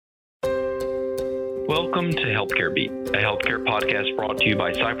Welcome to Healthcare Beat, a healthcare podcast brought to you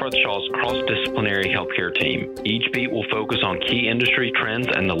by Seyfarth Shaw's cross-disciplinary healthcare team. Each beat will focus on key industry trends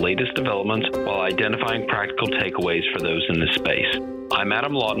and the latest developments while identifying practical takeaways for those in this space. I'm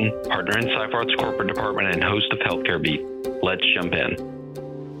Adam Lawton, partner in Seyfarth's corporate department and host of Healthcare Beat. Let's jump in.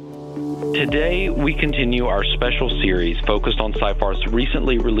 Today, we continue our special series focused on Seyfarth's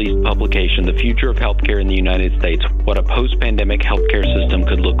recently released publication, The Future of Healthcare in the United States, What a Post-Pandemic Healthcare System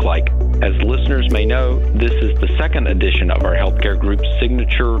Could Look Like. As listeners may know, this is the second edition of our healthcare group's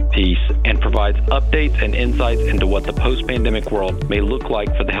signature piece and provides updates and insights into what the post-pandemic world may look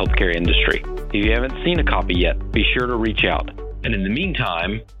like for the healthcare industry. If you haven't seen a copy yet, be sure to reach out. And in the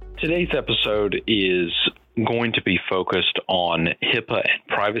meantime, today's episode is going to be focused on HIPAA and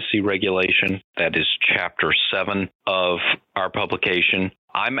privacy regulation. That is Chapter 7 of our publication.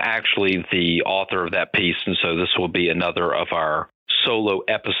 I'm actually the author of that piece, and so this will be another of our solo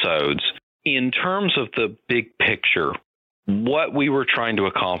episodes. In terms of the big picture, what we were trying to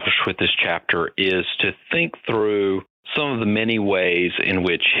accomplish with this chapter is to think through some of the many ways in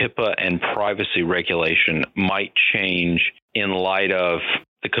which HIPAA and privacy regulation might change in light of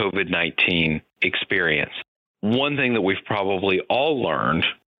the COVID-19 experience. One thing that we've probably all learned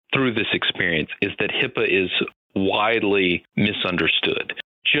through this experience is that HIPAA is widely misunderstood.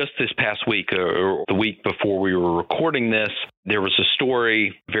 Just this past week or the week before we were recording this, there was a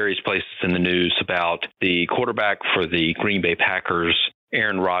story, various places in the news, about the quarterback for the Green Bay Packers,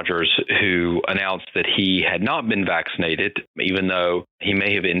 Aaron Rodgers, who announced that he had not been vaccinated, even though he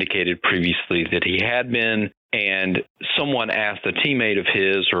may have indicated previously that he had been. And someone asked a teammate of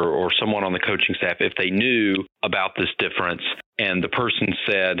his or someone on the coaching staff if they knew about this difference. And the person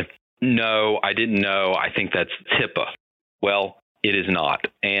said, "No, I didn't know. I think that's HIPAA." Well, it is not.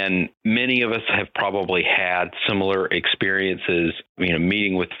 And many of us have probably had similar experiences,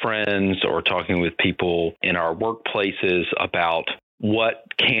 meeting with friends or talking with people in our workplaces about what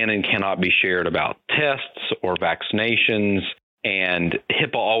can and cannot be shared about tests or vaccinations. And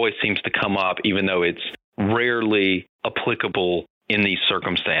HIPAA always seems to come up, even though it's rarely applicable in these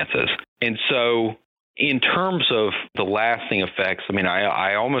circumstances. And so in terms of the lasting effects,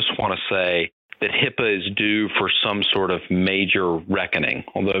 I almost want to say that HIPAA is due for some sort of major reckoning,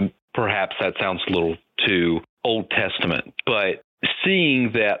 although perhaps that sounds a little too Old Testament. But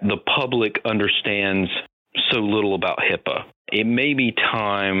seeing that the public understands so little about HIPAA, it may be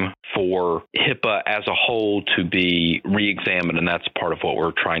time for HIPAA as a whole to be re-examined, and that's part of what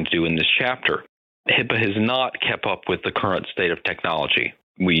we're trying to do in this chapter. HIPAA has not kept up with the current state of technology.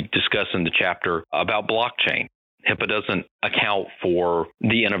 We discuss in the chapter about blockchain. HIPAA doesn't account for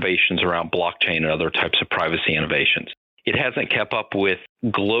the innovations around blockchain and other types of privacy innovations. It hasn't kept up with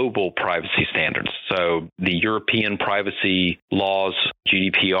global privacy standards. So the European privacy laws,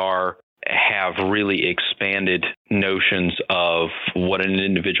 GDPR, have really expanded notions of what an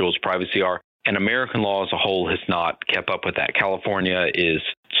individual's privacy are. And American law as a whole has not kept up with that. California is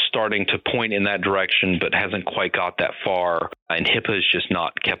starting to point in that direction, but hasn't quite got that far. And HIPAA has just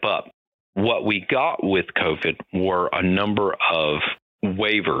not kept up. What we got with COVID were a number of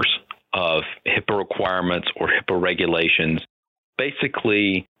waivers of HIPAA requirements or HIPAA regulations,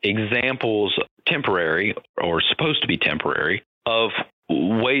 basically examples, temporary or supposed to be temporary, of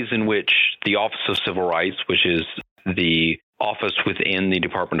ways in which the Office of Civil Rights, which is the office within the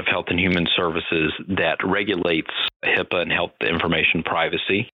Department of Health and Human Services that regulates HIPAA and health information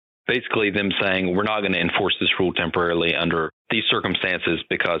privacy, basically them saying, we're not going to enforce this rule temporarily under these circumstances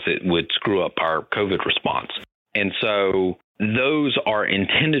because it would screw up our COVID response. And so those are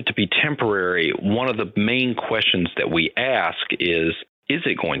intended to be temporary. One of the main questions that we ask is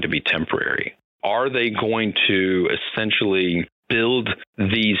it going to be temporary? Are they going to essentially build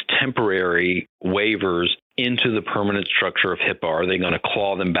these temporary waivers into the permanent structure of HIPAA? Are they going to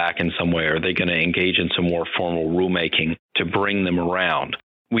claw them back in some way? Are they going to engage in some more formal rulemaking to bring them around?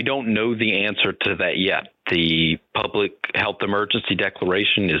 We don't know the answer to that yet. The Public Health Emergency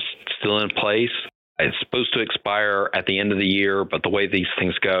Declaration is still in place. It's supposed to expire at the end of the year, but the way these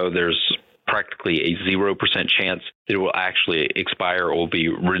things go, there's practically a 0% chance that it will actually expire or will be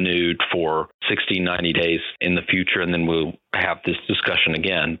renewed for 60, 90 days in the future, and then we'll have this discussion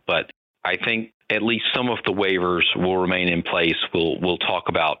again. But I think at least some of the waivers will remain in place. We'll talk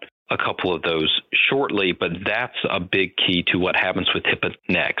about a couple of those shortly, but that's a big key to what happens with HIPAA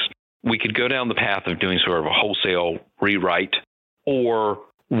next. We could go down the path of doing sort of a wholesale rewrite, or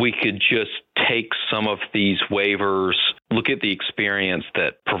we could just take some of these waivers, look at the experience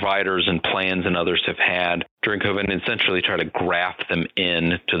that providers and plans and others have had during COVID, and essentially try to graft them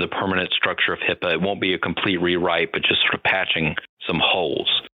in to the permanent structure of HIPAA. It won't be a complete rewrite, but just sort of patching some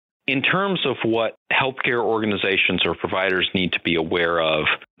holes. In terms of what healthcare organizations or providers need to be aware of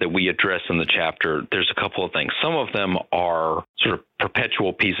that we address in the chapter, there's a couple of things. Some of them are sort of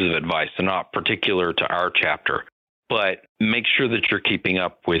perpetual pieces of advice. They're not particular to our chapter, but make sure that you're keeping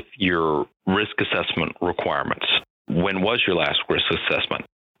up with your risk assessment requirements. When was your last risk assessment?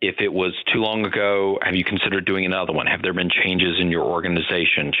 If it was too long ago, have you considered doing another one? Have there been changes in your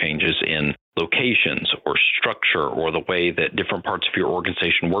organization, changes in locations or structure or the way that different parts of your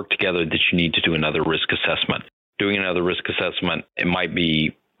organization work together that you need to do another risk assessment? Doing another risk assessment, it might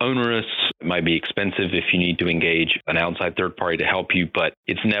be onerous, it might be expensive if you need to engage an outside third party to help you, but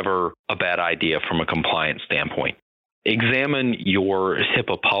it's never a bad idea from a compliance standpoint. Examine your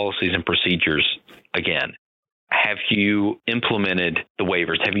HIPAA policies and procedures again. Have you implemented the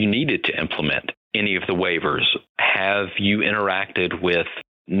waivers? Have you needed to implement any of the waivers? Have you interacted with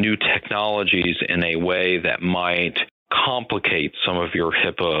new technologies in a way that might complicate some of your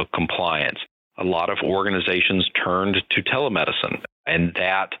HIPAA compliance? A lot of organizations turned to telemedicine, and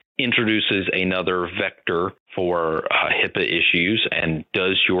that introduces another vector for HIPAA issues. And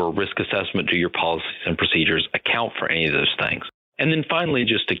does your risk assessment, do your policies and procedures account for any of those things? And then finally,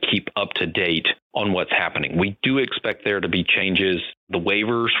 just to keep up to date on what's happening. We do expect there to be changes, the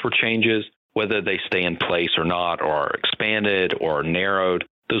waivers for changes, whether they stay in place or not, or are expanded or narrowed.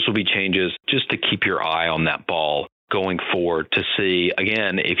 Those will be changes just to keep your eye on that ball going forward to see,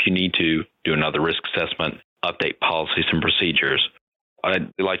 again, if you need to do another risk assessment, update policies and procedures.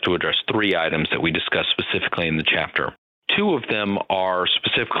 I'd like to address 3 items that we discussed specifically in the chapter. 2 of them are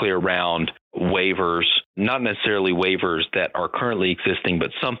specifically around waivers, not necessarily waivers that are currently existing,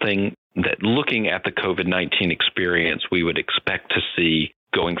 but something that looking at the COVID-19 experience, we would expect to see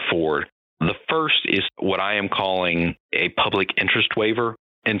going forward. The first is what I am calling a public interest waiver.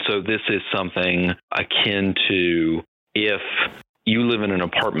 And so this is something akin to if you live in an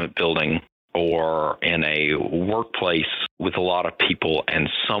apartment building or in a workplace with a lot of people and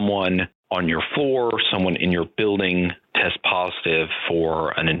someone on your floor, someone in your building tests positive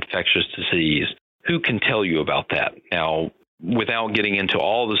for an infectious disease, who can tell you about that? Now, without getting into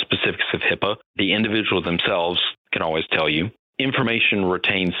all the specifics of HIPAA, the individual themselves can always tell you. Information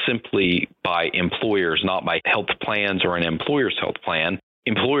retained simply by employers, not by health plans or an employer's health plan.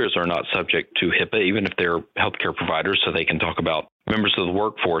 Employers are not subject to HIPAA, even if they're healthcare providers, so they can talk about members of the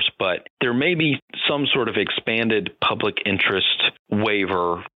workforce. But there may be some sort of expanded public interest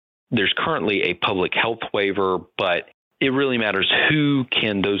waiver. There's currently a public health waiver, but it really matters who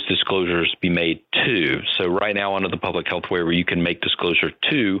can those disclosures be made to. So right now under the public health waiver, you can make disclosure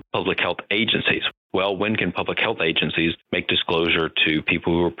to public health agencies. Well, when can public health agencies make disclosure to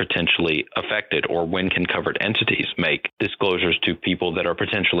people who are potentially affected, or when can covered entities make disclosures to people that are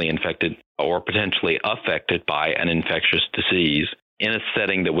potentially infected or potentially affected by an infectious disease in a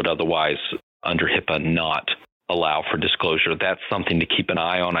setting that would otherwise, under HIPAA, not allow for disclosure? That's something to keep an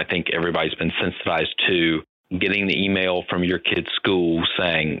eye on. I think everybody's been sensitized to getting the email from your kid's school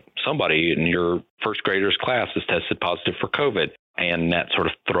saying somebody in your first grader's class has tested positive for COVID, and that sort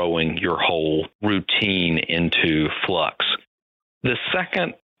of throwing your whole routine into flux. The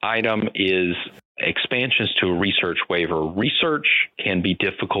second item is expansions to a research waiver. Research can be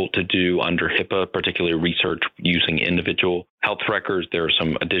difficult to do under HIPAA, particularly research using individual health records. There are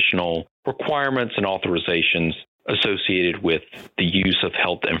some additional requirements and authorizations associated with the use of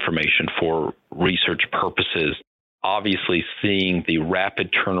health information for research purposes. Obviously, seeing the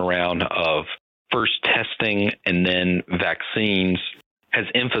rapid turnaround of first testing and then vaccines has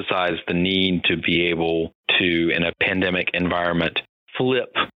emphasized the need to be able to, in a pandemic environment,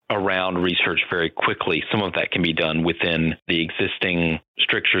 flip around research very quickly. Some of that can be done within the existing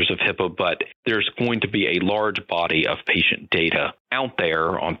strictures of HIPAA, but there's going to be a large body of patient data out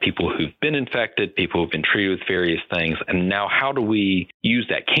there on people who've been infected, people who've been treated with various things. And now how do we use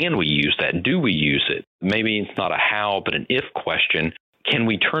that? Can we use that? Do we use it? Maybe it's not a how, but an if question. Can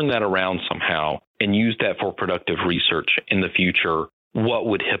we turn that around somehow and use that for productive research in the future? What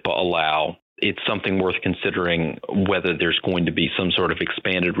would HIPAA allow? It's something worth considering whether there's going to be some sort of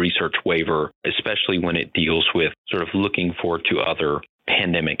expanded research waiver, especially when it deals with sort of looking forward to other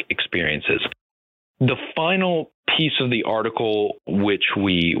pandemic experiences. The final piece of the article, which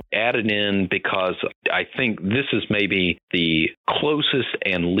we added in because I think this is maybe the closest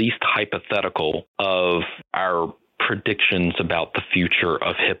and least hypothetical of our predictions about the future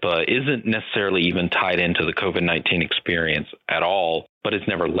of HIPAA, isn't necessarily even tied into the COVID-19 experience at all, but is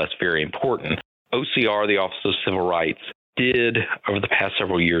nevertheless very important. OCR, the Office of Civil Rights, did over the past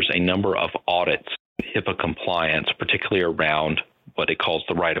several years a number of audits, HIPAA compliance, particularly around what it calls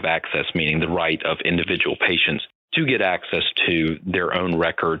the right of access, meaning the right of individual patients to get access to their own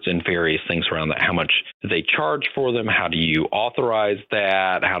records and various things around that. How much do they charge for them? How do you authorize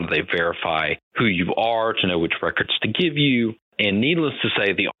that? How do they verify who you are to know which records to give you? And needless to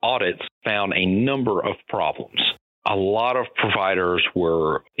say, the audits found a number of problems. A lot of providers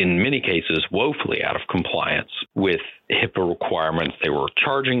were, in many cases, woefully out of compliance with HIPAA requirements. They were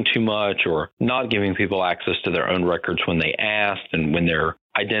charging too much or not giving people access to their own records when they asked and when their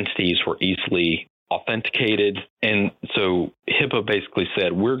identities were easily authenticated. And so HIPAA basically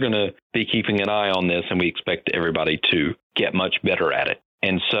said, we're going to be keeping an eye on this, and we expect everybody to get much better at it.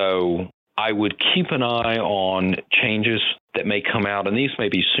 And so I would keep an eye on changes that may come out, and these may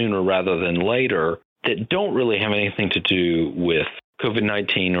be sooner rather than later, that don't really have anything to do with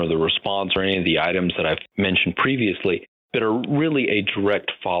COVID-19 or the response or any of the items that I've mentioned previously, but are really a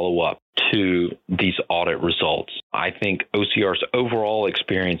direct follow-up to these audit results. I think OCR's overall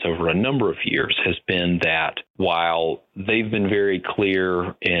experience over a number of years has been that while they've been very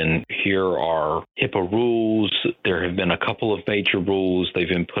clear in here are HIPAA rules, there have been a couple of major rules they've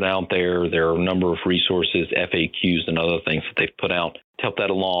been put out there. There are a number of resources, FAQs, and other things that they've put out to help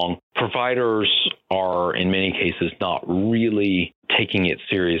that along. Providers are, in many cases, not really taking it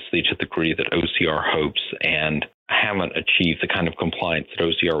seriously to the degree that OCR hopes and haven't achieved the kind of compliance that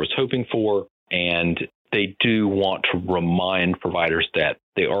OCR was hoping for. And they do want to remind providers that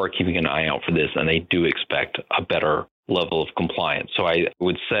they are keeping an eye out for this and they do expect a better level of compliance. So I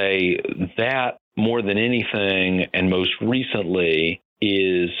would say that more than anything, and most recently,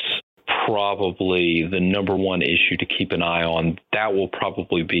 is probably the number one issue to keep an eye on. That will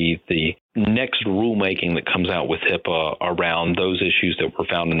probably be the next rulemaking that comes out with HIPAA around those issues that were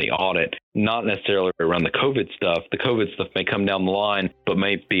found in the audit, not necessarily around the COVID stuff. The COVID stuff may come down the line, but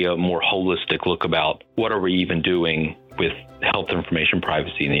may be a more holistic look about what are we even doing with health information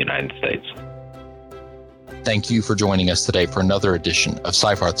privacy in the United States. Thank you for joining us today for another edition of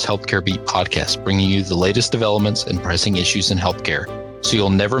Seyfarth's Healthcare Beat podcast, bringing you the latest developments and pressing issues in healthcare. So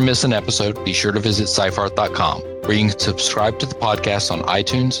you'll never miss an episode, be sure to visit Seyfarth.com, where you can subscribe to the podcast on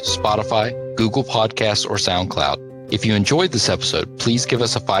iTunes, Spotify, Google Podcasts, or SoundCloud. If you enjoyed this episode, please give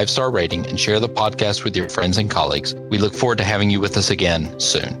us a 5-star rating and share the podcast with your friends and colleagues. We look forward to having you with us again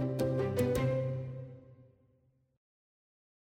soon.